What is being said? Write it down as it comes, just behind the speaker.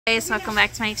Hey guys, welcome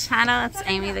back to my channel. It's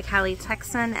Amy the Cali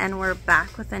Texan and we're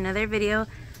back with another video.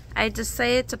 I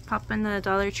decided to pop in the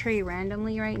Dollar Tree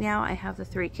randomly right now. I have the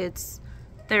 3 kids,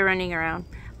 they're running around,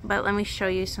 but let me show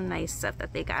you some nice stuff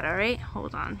that they got. Alright,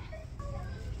 hold on.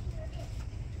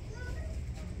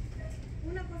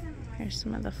 Here's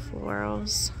some of the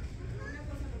florals.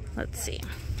 Let's see.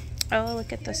 Oh,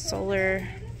 look at the solar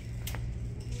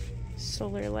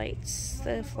lights,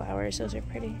 the flowers, those are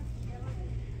pretty.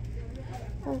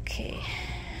 Okay,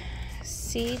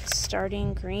 seed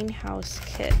starting greenhouse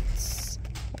kits.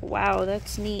 Wow,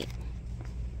 that's neat.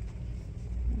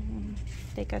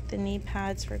 They got the knee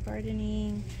pads for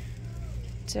gardening,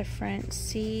 different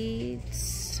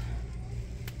seeds.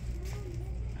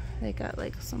 They got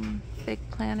like some big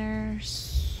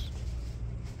planters.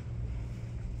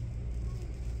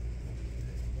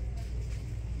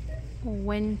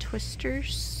 Wind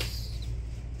twisters.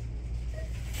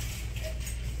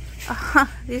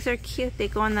 These are cute. They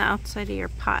go on the outside of your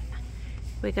pot.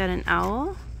 We got an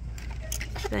owl,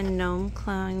 the gnome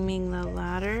climbing the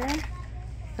ladder,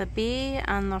 the bee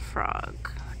and the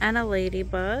frog, and a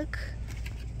ladybug,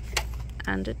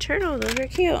 and a turtle. Those are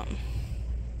cute. Look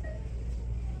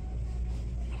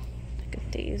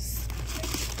at these.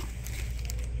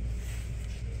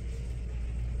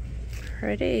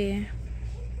 Pretty.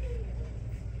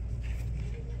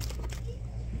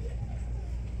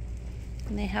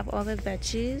 And they have all the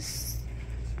veggies.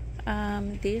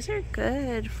 These are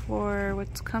good for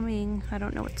what's coming. I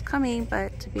don't know what's coming,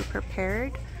 but to be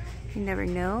prepared, you never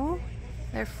know.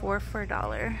 They're 4 for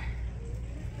 $1.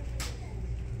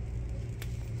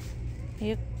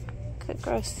 You could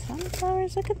grow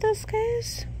sunflowers. Look at those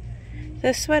guys.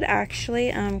 This would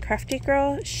actually, Crafty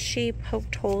Girl, she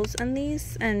poked holes in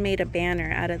these and made a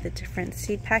banner out of the different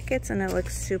seed packets, and it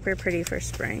looks super pretty for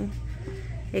spring.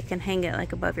 You can hang it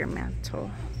like above your mantle.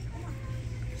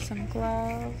 Some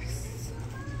gloves.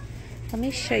 Let me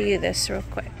show you this real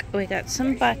quick. We got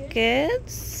some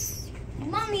buckets.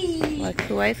 Mommy! Look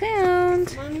who I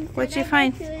found. Mommy, what'd you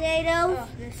find? Oh,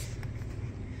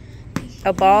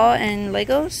 A ball and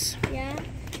Legos? yeah.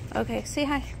 Okay, say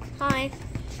hi. Hi.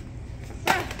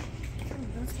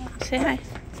 Say hi.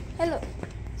 Hello.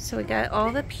 So we got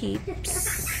all the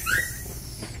peeps.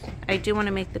 I do want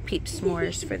to make the peep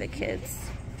s'mores for the kids.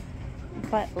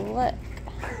 But look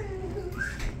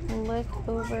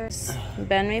over.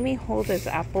 Ben made me hold his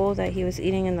apple that he was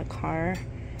eating in the car,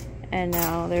 and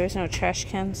now there's no trash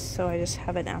cans, so I just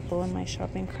have an apple in my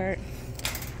shopping cart.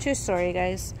 True story,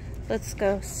 guys. Let's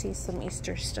go see some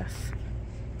Easter stuff.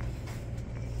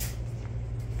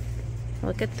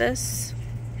 Look at this.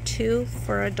 2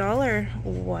 for $1.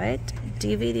 What?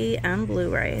 DVD and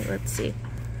Blu-ray. Let's see.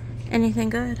 Anything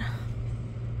good?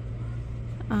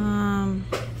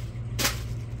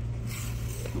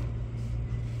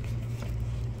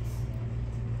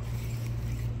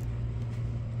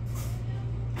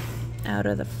 Out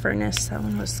of the Furnace, that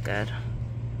one was good.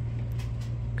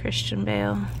 Christian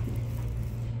Bale.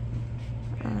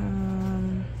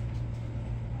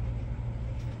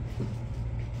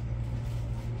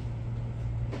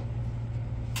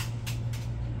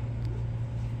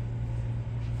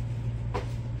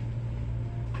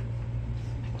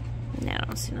 No, I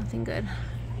don't see nothing good.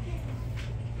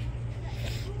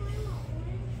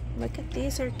 Look at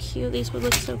these, are cute. These would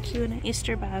look so cute in an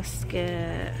Easter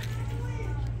basket.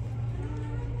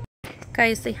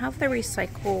 Guys, they have the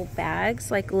recyclable bags.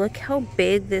 Like, look how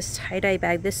big this tie-dye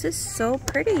bag. This is so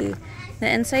pretty. The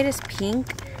inside is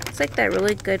pink. It's like that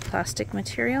really good plastic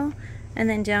material. And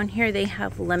then down here they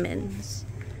have lemons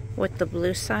with the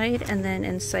blue side, and then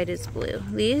inside is blue.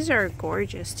 These are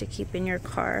gorgeous to keep in your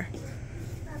car.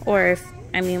 Or if,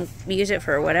 I mean, use it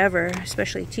for whatever,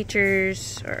 especially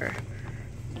teachers, or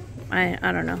I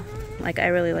don't know. Like, I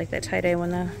really like that tie-dye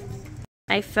one though.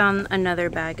 I found another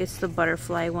bag. It's the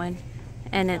butterfly one,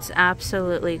 and it's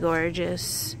absolutely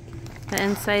gorgeous. The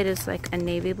inside is like a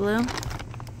navy blue.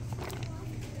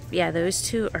 Yeah, those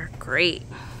two are great.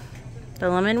 The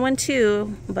lemon one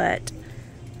too, but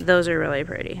those are really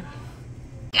pretty.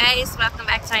 Guys, welcome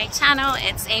back to my channel.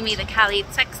 It's Amy the Cali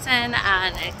Texan,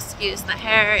 and excuse the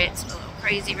hair, it's a little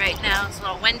crazy right now. It's a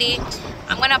little windy.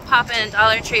 I'm gonna pop in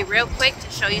Dollar Tree real quick to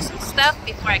show you some stuff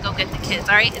before I go get the kids.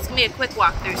 All right, it's gonna be a quick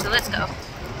walkthrough, so let's go.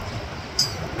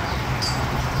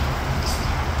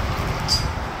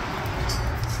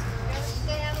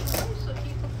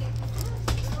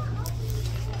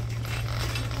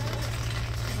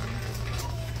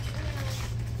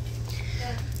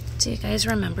 Do you guys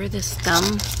remember this gum?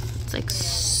 It's like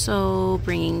so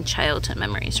bringing childhood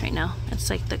memories right now.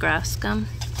 It's like the grass gum.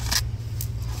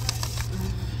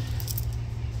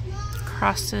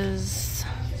 Crosses,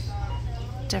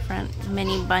 different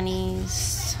mini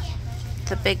bunnies.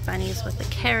 The big bunnies with the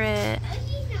carrot.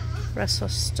 Russell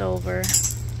Stover.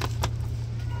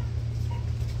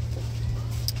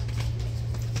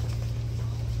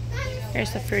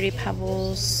 There's the Fruity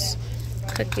Pebbles.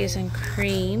 Cookies and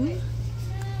cream.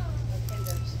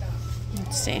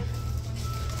 Let's see.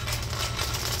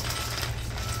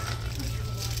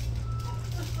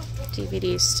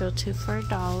 DVD is still 2 for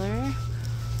 $1.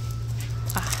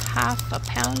 A half a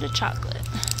pound of chocolate.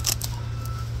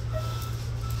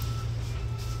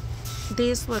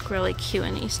 These look really cute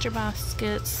in Easter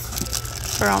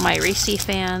baskets. For all my Reese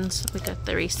fans, we got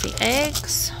the Reese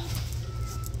eggs.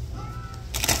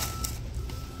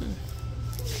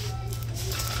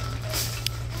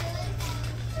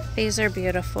 These are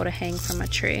beautiful to hang from a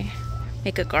tree.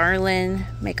 Make a garland,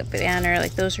 make a banner,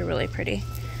 like those are really pretty.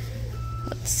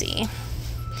 Let's see.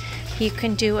 You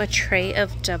can do a tray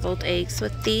of deviled eggs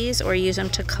with these or use them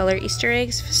to color Easter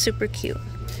eggs. Super cute.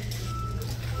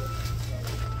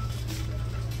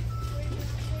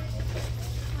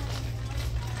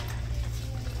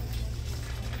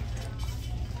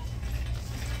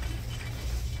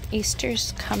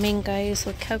 Easter's coming, guys.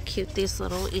 Look how cute these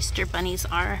little Easter bunnies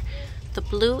are. The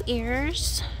blue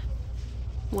ears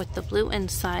with the blue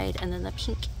inside, and then the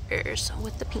pink ears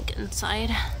with the pink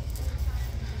inside.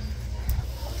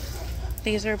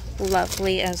 These are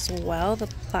lovely as well. The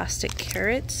plastic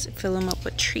carrots, fill them up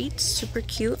with treats, super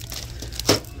cute.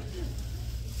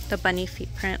 The bunny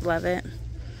feet print, love it.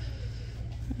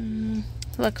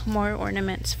 Look, more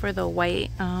ornaments for the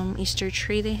white Easter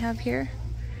tree they have here.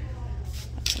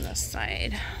 On the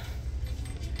side.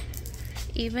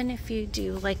 Even if you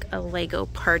do like a Lego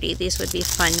party, these would be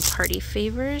fun party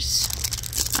favors.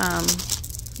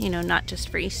 You know, not just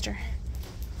for Easter.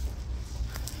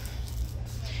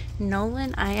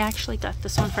 Nolan, I actually got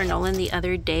this one for Nolan the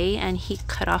other day, and he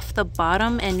cut off the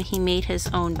bottom and he made his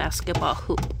own basketball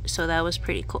hoop. So that was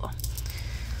pretty cool.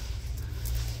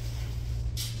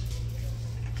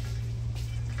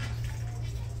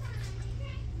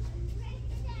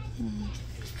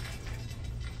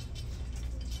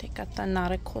 They got the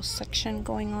nautical section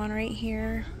going on right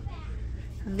here.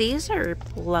 These are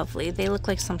lovely. They look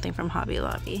like something from Hobby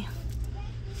Lobby.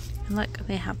 And look,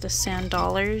 they have the sand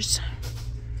dollars.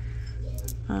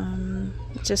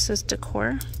 Just as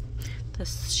decor. The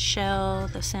shell,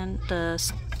 the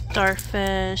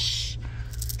starfish,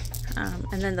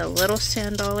 and then the little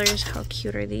sand dollars. How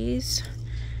cute are these?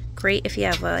 Great if you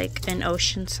have like an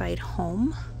oceanside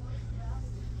home.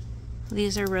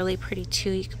 These are really pretty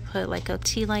too. You could put like a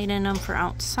tea light in them for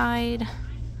outside.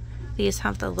 These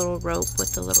have the little rope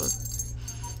with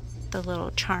the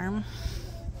little charm.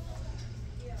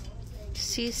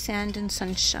 Sea, sand, and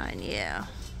sunshine. Yeah,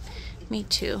 me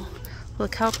too.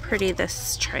 Look how pretty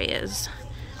this tray is.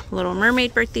 Little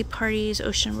Mermaid birthday parties,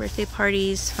 ocean birthday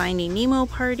parties, Finding Nemo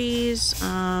parties,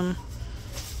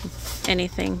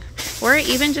 anything. Or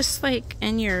even just like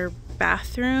in your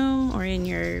bathroom or in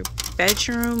your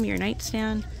bedroom, your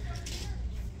nightstand.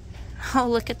 Oh,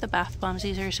 look at the bath bombs.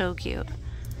 These are so cute.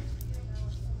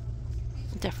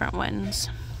 Different ones.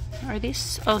 Are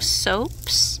these? Oh,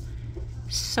 soaps.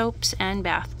 Soaps and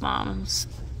bath bombs.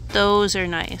 Those are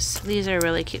nice. These are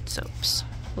really cute soaps.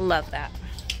 Love that.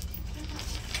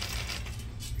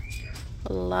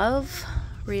 Love,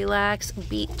 relax,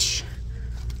 beach.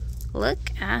 Look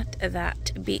at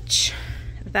that beach.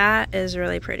 That is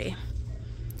really pretty.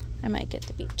 I might get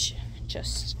the beach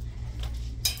just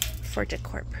for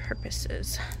decor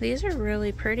purposes. These are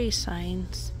really pretty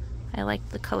signs. I like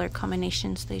the color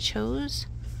combinations they chose.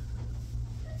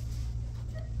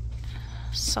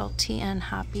 Salty and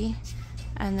happy.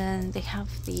 And then they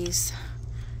have these.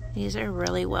 These are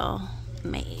really well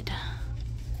made.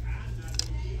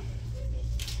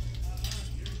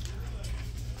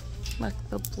 Look,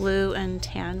 the blue and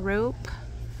tan rope.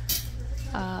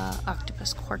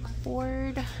 Octopus cork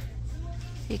board.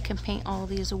 You can paint all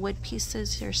these wood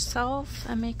pieces yourself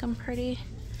and make them pretty.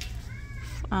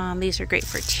 These are great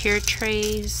for tier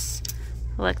trays.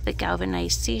 Look, the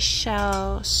galvanized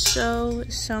seashell. So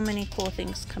many cool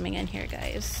things coming in here,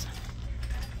 guys.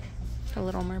 A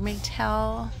little mermaid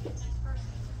tail.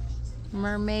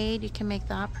 Mermaid, you can make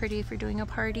that pretty if you're doing a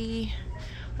party.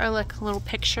 Or look, little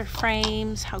picture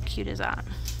frames. How cute is that?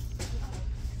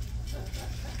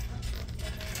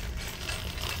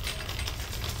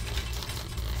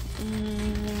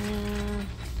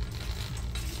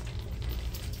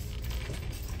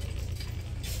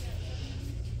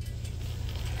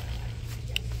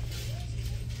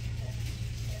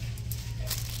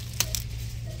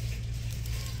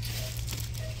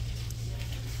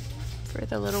 For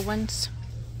the little ones.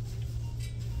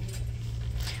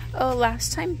 Oh,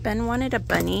 last time Ben wanted a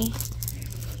bunny,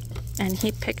 and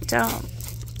he picked out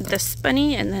this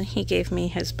bunny, and then he gave me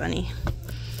his bunny.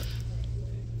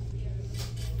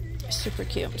 Super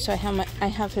cute. So I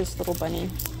have his little bunny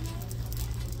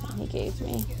that he gave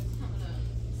me.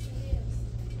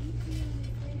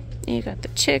 You got the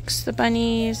chicks, the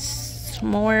bunnies,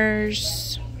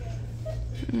 s'mores,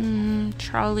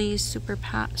 Charlie's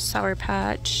Sour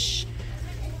Patch,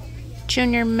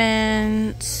 Junior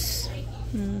Mints,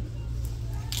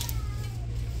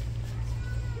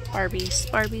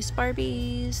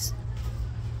 Barbies.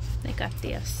 They got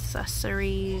the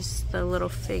accessories, the little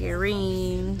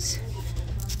figurines,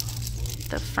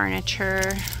 the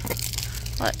furniture.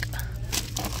 Look.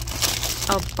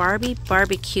 A Barbie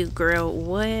barbecue grill.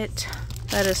 What?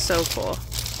 That is so cool.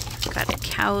 Got a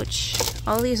couch.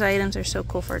 All these items are so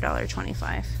cool for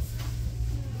 $1.25.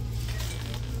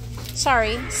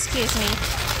 Sorry, excuse me.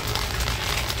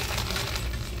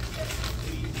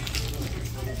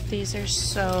 These are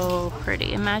so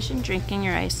pretty. Imagine drinking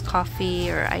your iced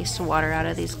coffee or iced water out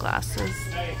of these glasses.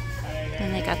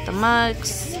 And they got the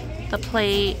mugs, the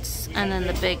plates, and then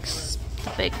the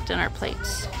big dinner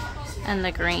plates, and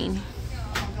the green.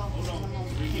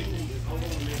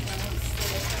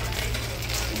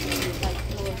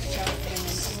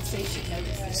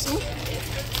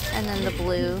 And then the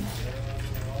blue,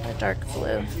 the dark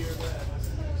blue.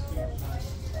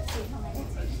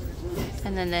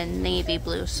 And then the navy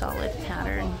blue solid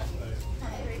pattern.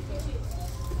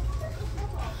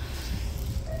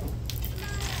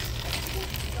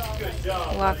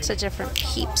 Lots of different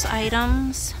Peeps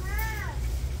items.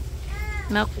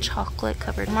 Milk chocolate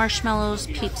covered marshmallows,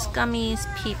 Peeps gummies,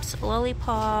 Peeps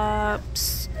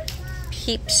lollipops,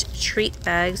 Peeps treat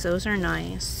bags. Those are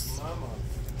nice.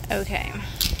 Okay.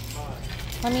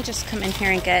 Let me just come in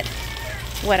here and get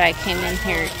what I came in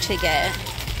here to get.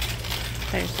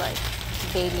 There's like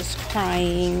babies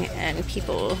crying and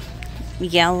people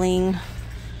yelling.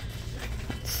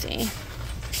 Let's see.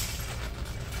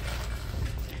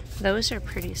 Those are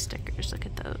pretty stickers. Look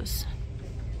at those.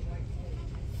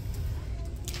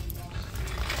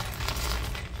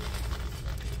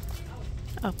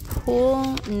 A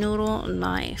pool noodle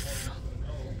knife.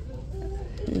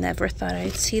 Never thought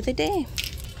I'd see the day.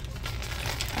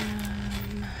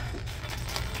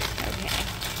 Okay.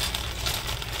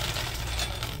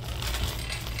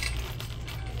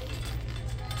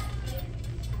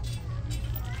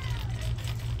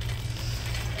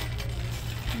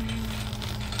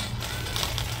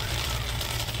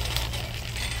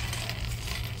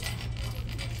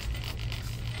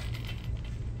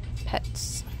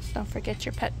 Pets. Don't forget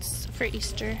your pets for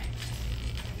Easter.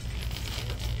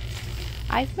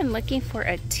 I've been looking for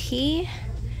a tea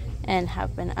and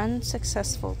have been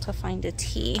unsuccessful to find a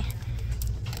tea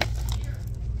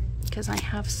because I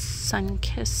have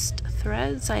sun-kissed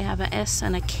threads. I have an S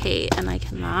and a K, and I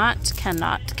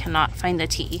cannot find the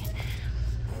tea.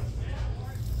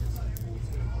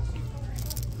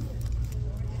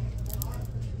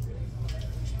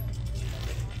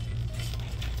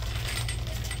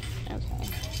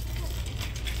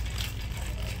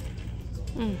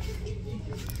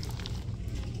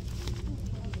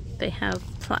 They have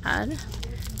plaid.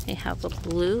 They have a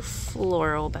blue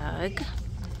floral bag.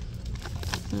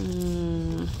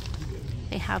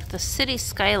 They have the city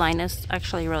skyline. Is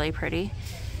actually really pretty.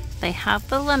 They have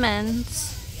the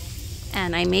lemons.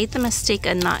 And I made the mistake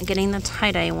of not getting the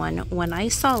tie-dye one when I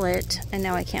saw it. And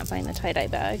now I can't find the tie-dye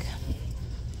bag.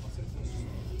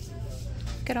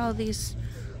 Look at all these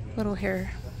little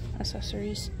hair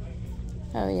accessories.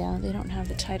 Oh yeah, they don't have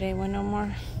the tie-dye one no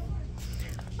more.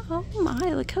 Oh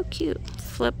my, look how cute.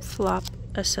 Flip-flop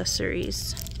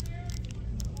accessories.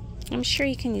 I'm sure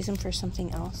you can use them for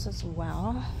something else as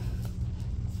well.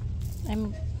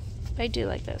 I do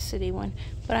like that city one,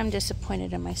 but I'm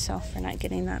disappointed in myself for not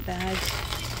getting that bag.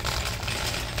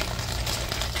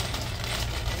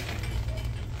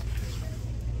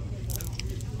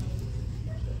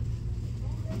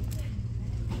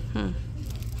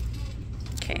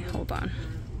 Okay, hold on.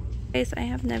 Guys, I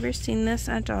have never seen this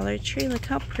at Dollar Tree. Look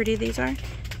how pretty these are.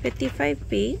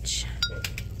 55 each.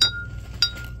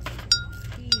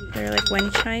 They're like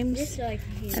wind chimes.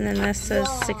 And then this says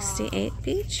 68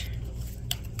 each.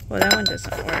 Well, that one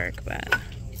doesn't work, but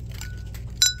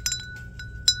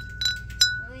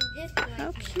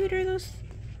how cute are those?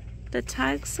 The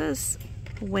tag says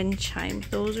wind chime.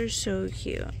 Those are so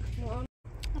cute.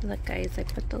 Look guys, I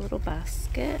put the little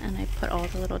basket and I put all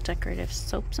the little decorative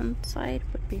soaps inside.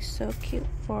 Would be so cute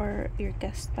for your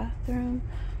guest bathroom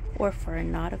or for a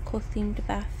nautical themed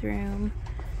bathroom.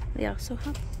 They also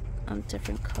have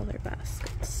different color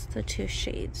baskets, the two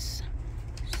shades.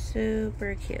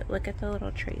 Super cute. Look at the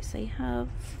little trays they have.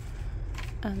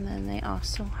 And then they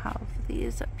also have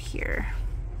these up here.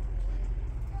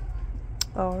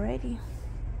 Alrighty.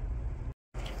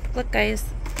 Look guys,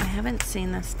 I haven't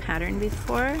seen this pattern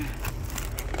before.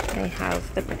 They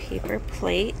have the paper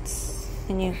plates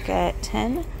and you get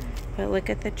 10, but look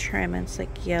at the trim. It's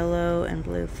like yellow and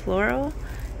blue floral.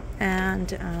 And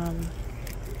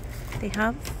they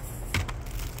have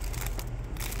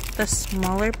the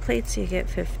smaller plates, you get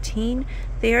 15.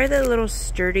 They are the little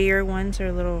sturdier ones, are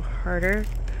a little harder.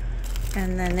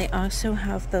 And then they also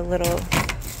have the little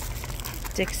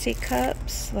Dixie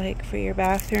cups, like for your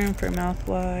bathroom, for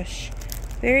mouthwash.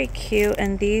 Very cute.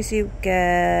 And these you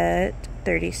get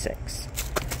 36.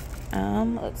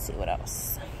 Let's see what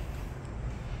else.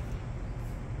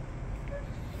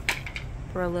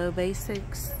 Brillo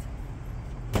Basics.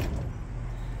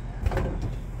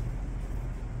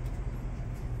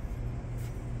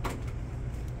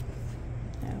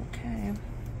 Okay.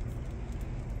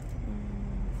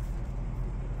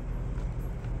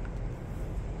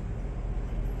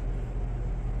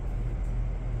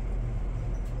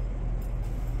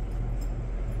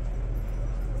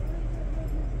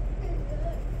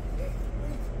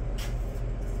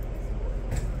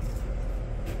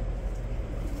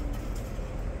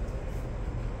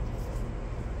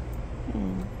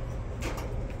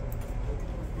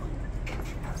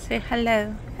 Say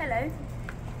hello. Hello.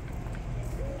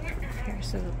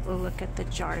 Here's a look at the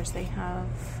jars they have.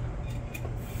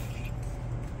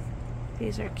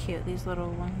 These are cute, these little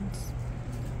ones.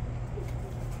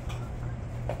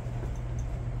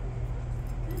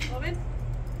 Robin?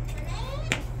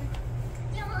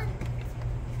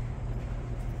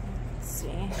 Let's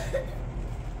see.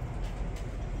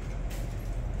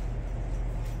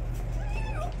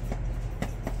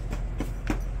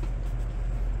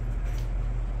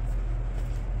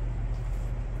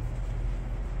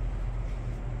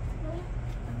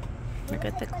 Look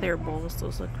at the clear bowls.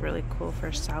 Those look really cool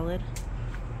for salad.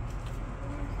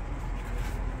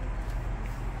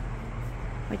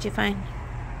 What'd you find?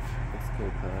 It's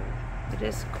cool, but It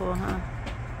is cool, huh?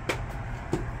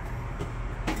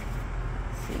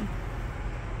 Let's see.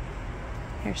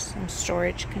 Here's some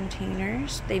storage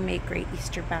containers. They make great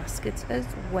Easter baskets as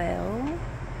well.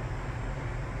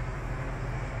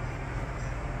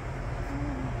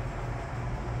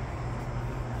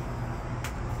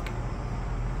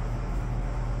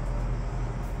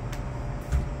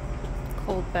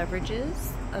 Cold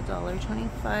beverages,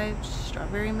 $1.25.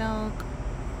 Strawberry milk,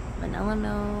 vanilla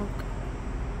milk.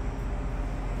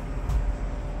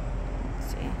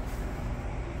 Let's see.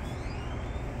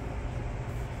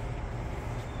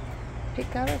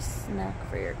 Pick out a snack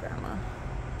for your grandma.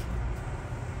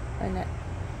 Annette.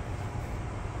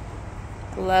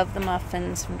 Love the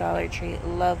muffins from Dollar Tree.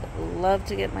 Love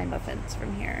to get my muffins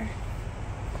from here.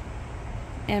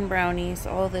 And brownies.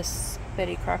 All this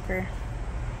Betty Crocker.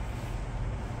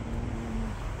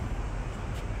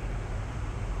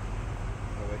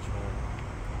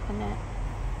 Annette.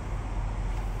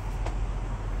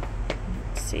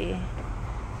 Let's see.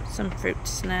 Some fruit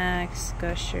snacks,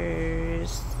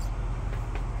 Gushers.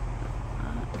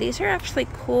 These are actually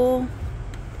cool.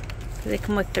 They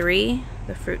come with 3.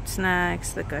 The fruit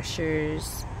snacks, the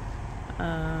Gushers,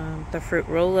 the fruit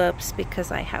roll-ups,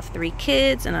 because I have 3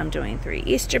 kids and I'm doing 3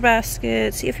 Easter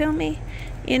baskets. You feel me?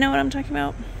 You know what I'm talking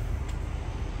about?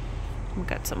 We've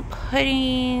got some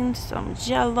pudding, some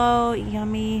Jello,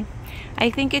 yummy. I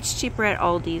think it's cheaper at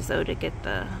Aldi's though to get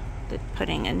the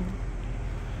pudding and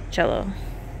Jello.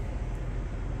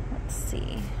 Let's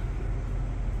see.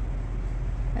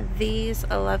 These,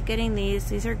 I love getting these.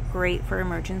 These are great for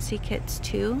emergency kits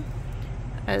too,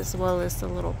 as well as the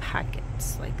little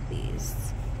packets like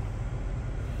these.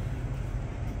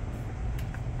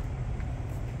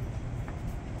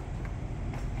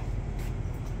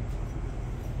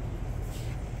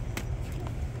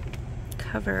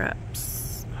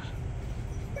 Cover-ups.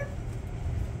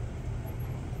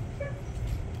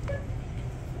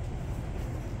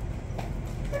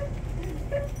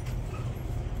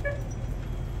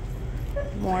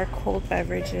 More cold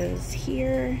beverages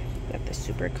here. Got the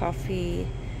super coffee.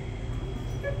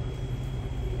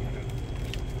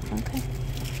 Okay.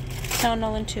 No,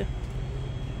 Nolan too.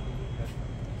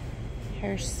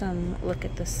 Here's some, look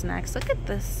at the snacks. Look at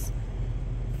this.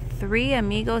 3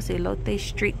 Amigos Elote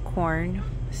street corn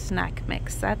snack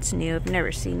mix. That's new. I've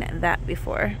never seen that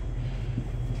before.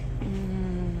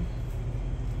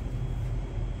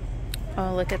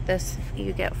 Oh, look at this.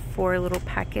 You get 4 little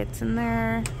packets in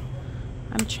there.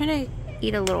 I'm trying to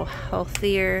eat a little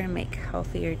healthier and make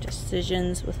healthier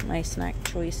decisions with my snack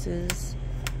choices.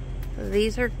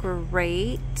 These are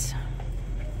great.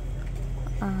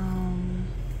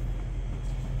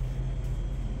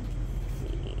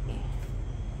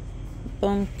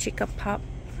 Boom Chica Pop,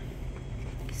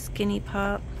 Skinny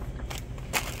Pop.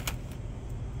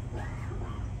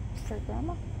 For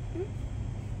grandma?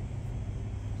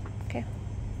 Okay.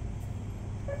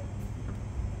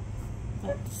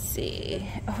 Let's see.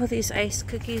 Oh, these ice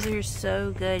cookies are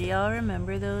so good. Y'all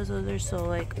remember those? Those are so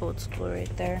like old school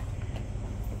right there.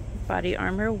 Body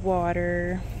Armor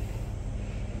water.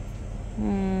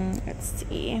 Let's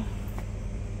see.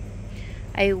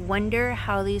 I wonder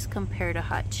how these compare to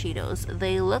Hot Cheetos.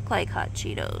 They look like Hot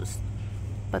Cheetos,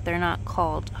 but they're not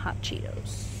called Hot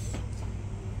Cheetos.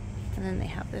 And then they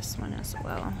have this one as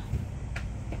well.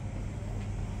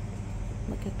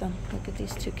 Look at them. Look at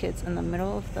these two kids in the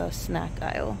middle of the snack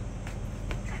aisle.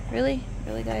 Really?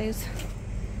 Really, guys?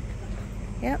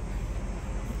 Yep.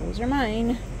 Those are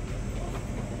mine.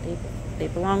 They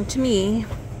belong to me.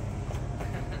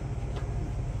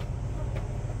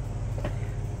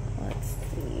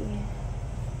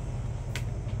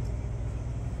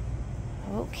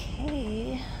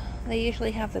 Okay, they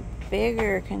usually have the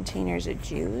bigger containers of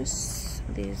juice.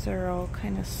 These are all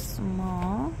kind of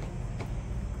small.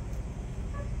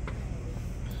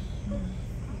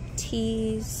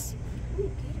 Teas,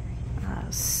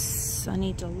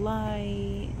 Sunny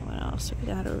Delight. What else we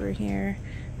got over here?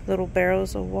 Little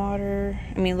barrels of water.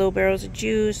 Little barrels of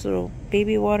juice, little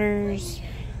baby waters,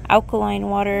 alkaline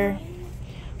water.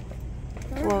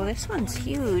 Whoa, this one's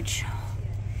huge.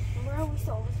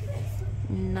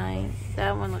 Nice.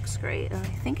 That one looks great. I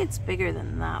think it's bigger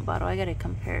than that bottle. I gotta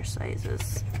compare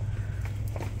sizes.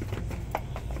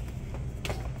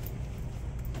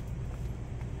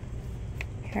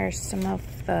 Here's some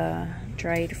of the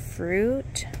dried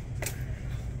fruit.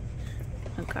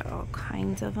 I've got all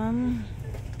kinds of them.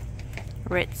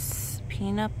 Ritz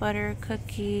peanut butter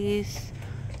cookies.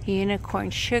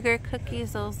 Unicorn sugar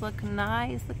cookies. Those look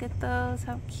nice. Look at those.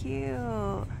 How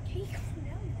cute.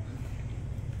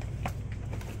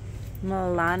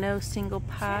 Milano single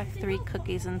pack, 3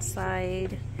 cookies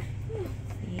inside.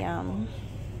 Yum.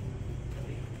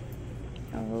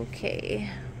 Okay.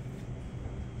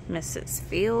 Mrs.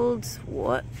 Fields,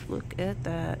 what? Look at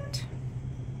that.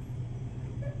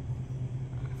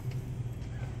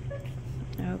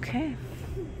 Okay.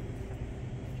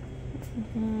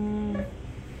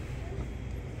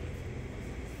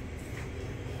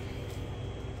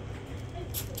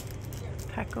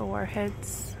 Pack of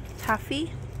Warheads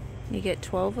taffy. You get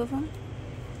 12 of them.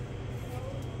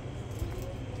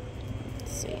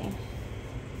 Let's see.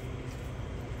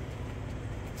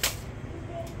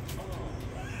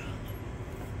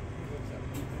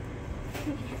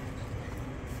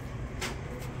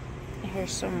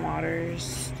 Here's some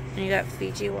waters. And you got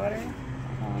Fiji water.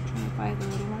 $1.25, the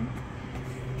little one.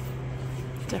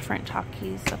 Different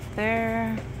Takis up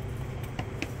there.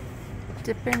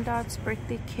 Dippin' Dots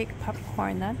birthday cake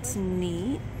popcorn. That's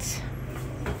neat.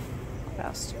 What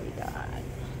else do we got?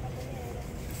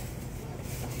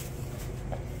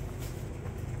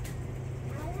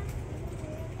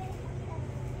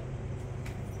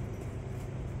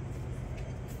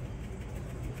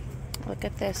 Look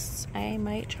at this. I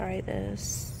might try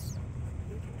this.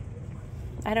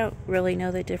 I don't really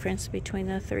know the difference between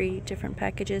the 3 different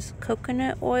packages.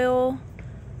 Coconut oil,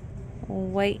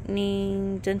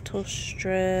 whitening, dental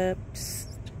strips,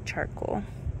 charcoal.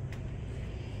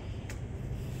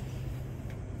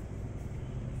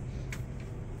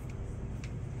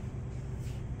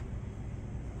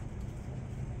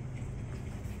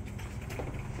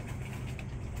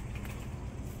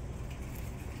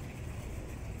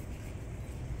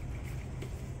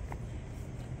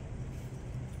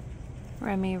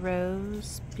 Remy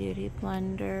Rose Beauty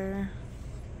Blender.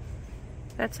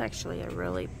 That's actually a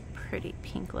really pretty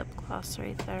pink lip gloss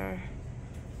right there.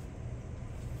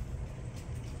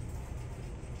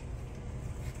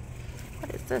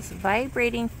 What is this?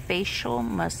 Vibrating facial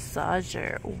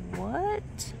massager.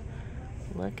 What?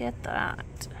 Look at that.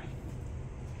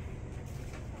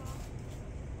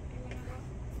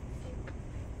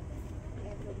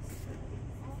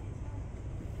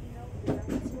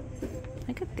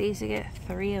 Look at these, you get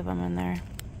 3 of them in there.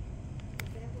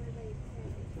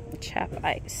 Chap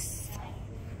ice.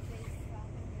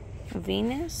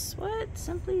 Venus? What?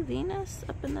 Simply Venus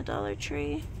up in the Dollar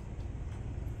Tree?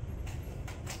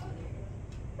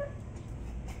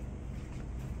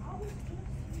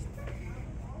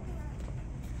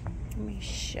 Let me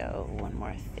show one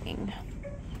more thing.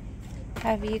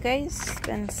 Have you guys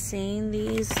been seeing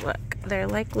these? Look, they're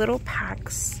like little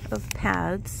packs of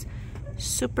pads.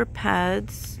 Super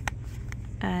pads.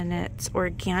 and it's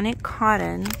organic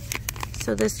cotton.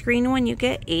 So this green one you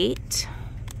get 8,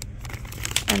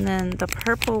 and then the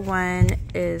purple one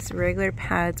is regular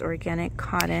pads organic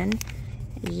cotton.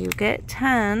 You get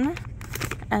 10,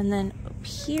 and then up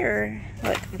here,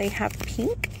 look, they have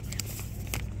pink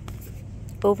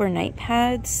overnight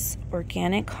pads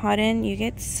organic cotton. You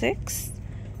get 6,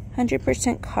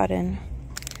 100% cotton.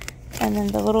 And then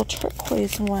the little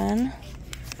turquoise one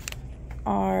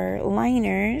are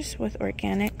liners with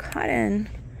organic cotton,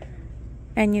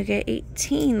 and you get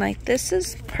 18. Like, this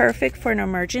is perfect for an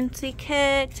emergency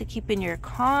kit to keep in your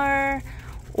car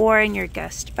or in your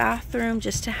guest bathroom,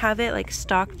 just to have it like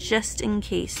stocked just in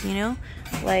case, you know.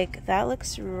 Like, that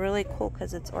looks really cool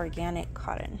because it's organic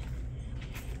cotton.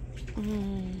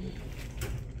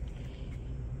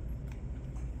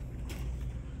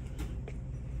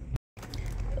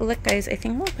 Look guys, I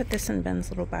think we'll put this in Ben's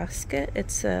little basket.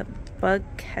 It's a bug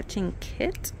catching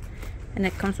kit, and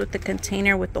it comes with the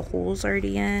container with the holes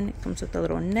already in. It comes with a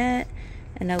little net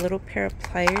and a little pair of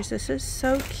pliers. This is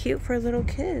so cute for little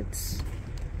kids.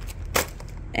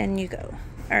 And you go.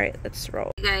 All right, let's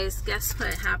roll. Hey guys, guess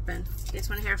what happened? You guys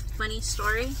want to hear a funny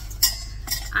story?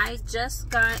 I just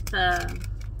got the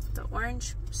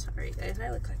orange. Sorry guys,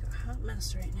 I look like a hot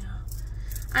mess right now.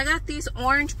 I got these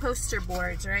orange poster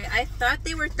boards, right? I thought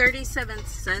they were 37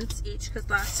 cents each, because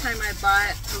last time I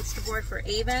bought a poster board for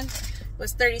Avon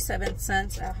was 37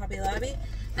 cents at Hobby Lobby.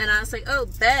 And I was like, oh,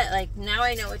 bet, like, now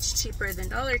I know it's cheaper than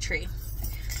Dollar Tree.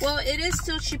 Well, it is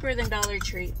still cheaper than Dollar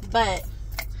Tree, but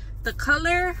the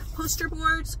color poster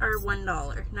boards are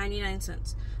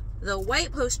 $1.99. The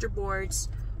white poster boards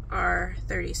are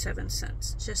 37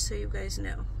 cents, just so you guys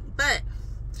know. But,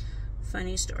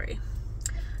 funny story.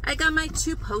 I got my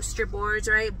 2 poster boards,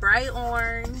 right? Bright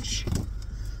orange.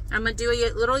 I'm going to do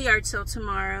a little yard sale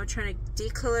tomorrow, trying to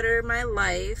declutter my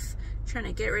life, trying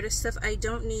to get rid of stuff I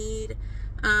don't need.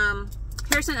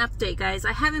 Here's an update, guys.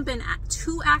 I haven't been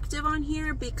too active on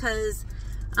here because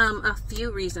a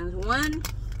few reasons. One,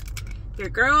 your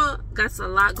girl got a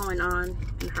lot going on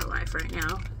in her life right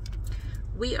now.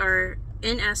 We are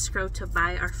in escrow to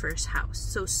buy our first house.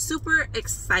 So super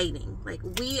exciting. Like,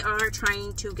 we are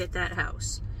trying to get that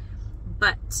house.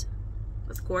 But,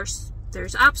 of course,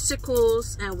 there's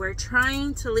obstacles, and we're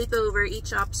trying to leap over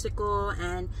each obstacle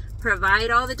and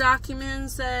provide all the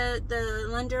documents that the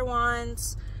lender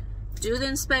wants, do the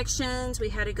inspections. We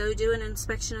had to go do an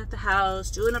inspection at the house,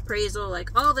 do an appraisal,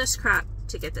 like all this crap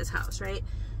to get this house, right?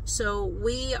 So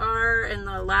we are in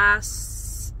the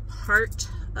last part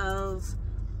of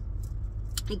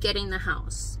getting the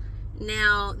house.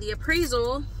 Now, the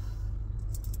appraisal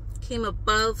came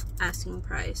above asking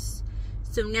price.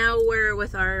 So now we're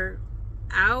with our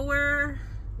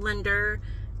lender,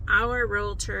 our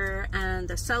realtor, and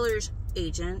the seller's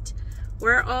agent.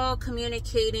 We're all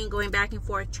communicating, going back and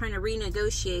forth, trying to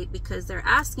renegotiate, because they're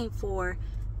asking for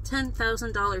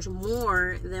 $10,000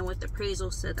 more than what the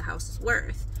appraisal said the house is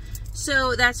worth.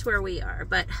 So that's where we are.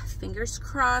 But fingers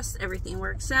crossed, everything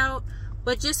works out.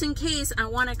 But just in case, I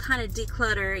want to kind of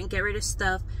declutter and get rid of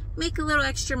stuff, make a little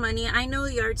extra money. I know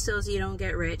yard sales, you don't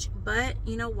get rich, but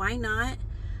you know, why not?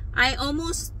 I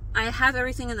have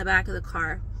everything in the back of the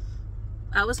car.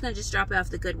 I was going to just drop it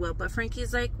off the Goodwill, but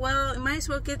Frankie's like, well, you might as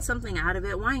well get something out of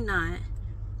it. Why not?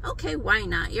 Okay, why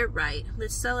not? You're right.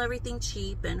 Let's sell everything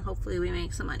cheap and hopefully we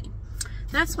make some money.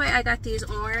 That's why I got these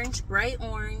orange, bright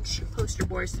orange poster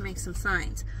boards to make some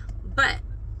signs. But,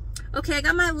 okay, I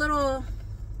got my little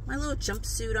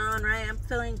jumpsuit on, right? I'm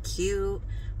feeling cute.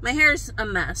 My hair's a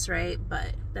mess, right?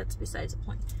 But that's besides the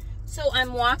point. So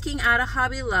I'm walking out of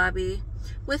Hobby Lobby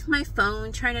with my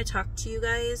phone, trying to talk to you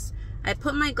guys. I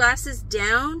put my glasses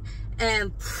down,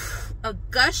 and a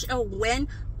gush of wind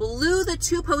blew the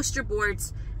 2 poster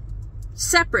boards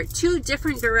separate, 2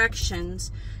 different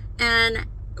directions. And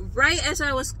right as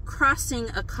I was crossing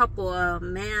a couple, a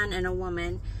man and a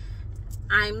woman,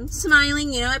 I'm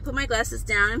smiling, you know, I put my glasses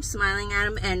down, I'm smiling at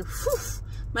them, and whew,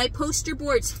 my poster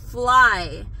boards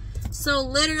fly. So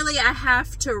literally I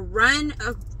have to run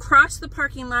across the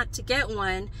parking lot to get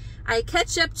one. I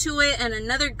catch up to it, and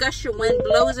another gush of wind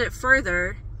blows it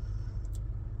further.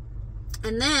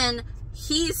 And then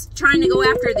he's trying to go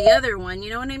after the other one, you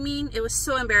know what I mean? It was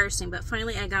so embarrassing, but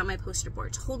finally I got my poster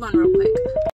boards. Hold on real quick.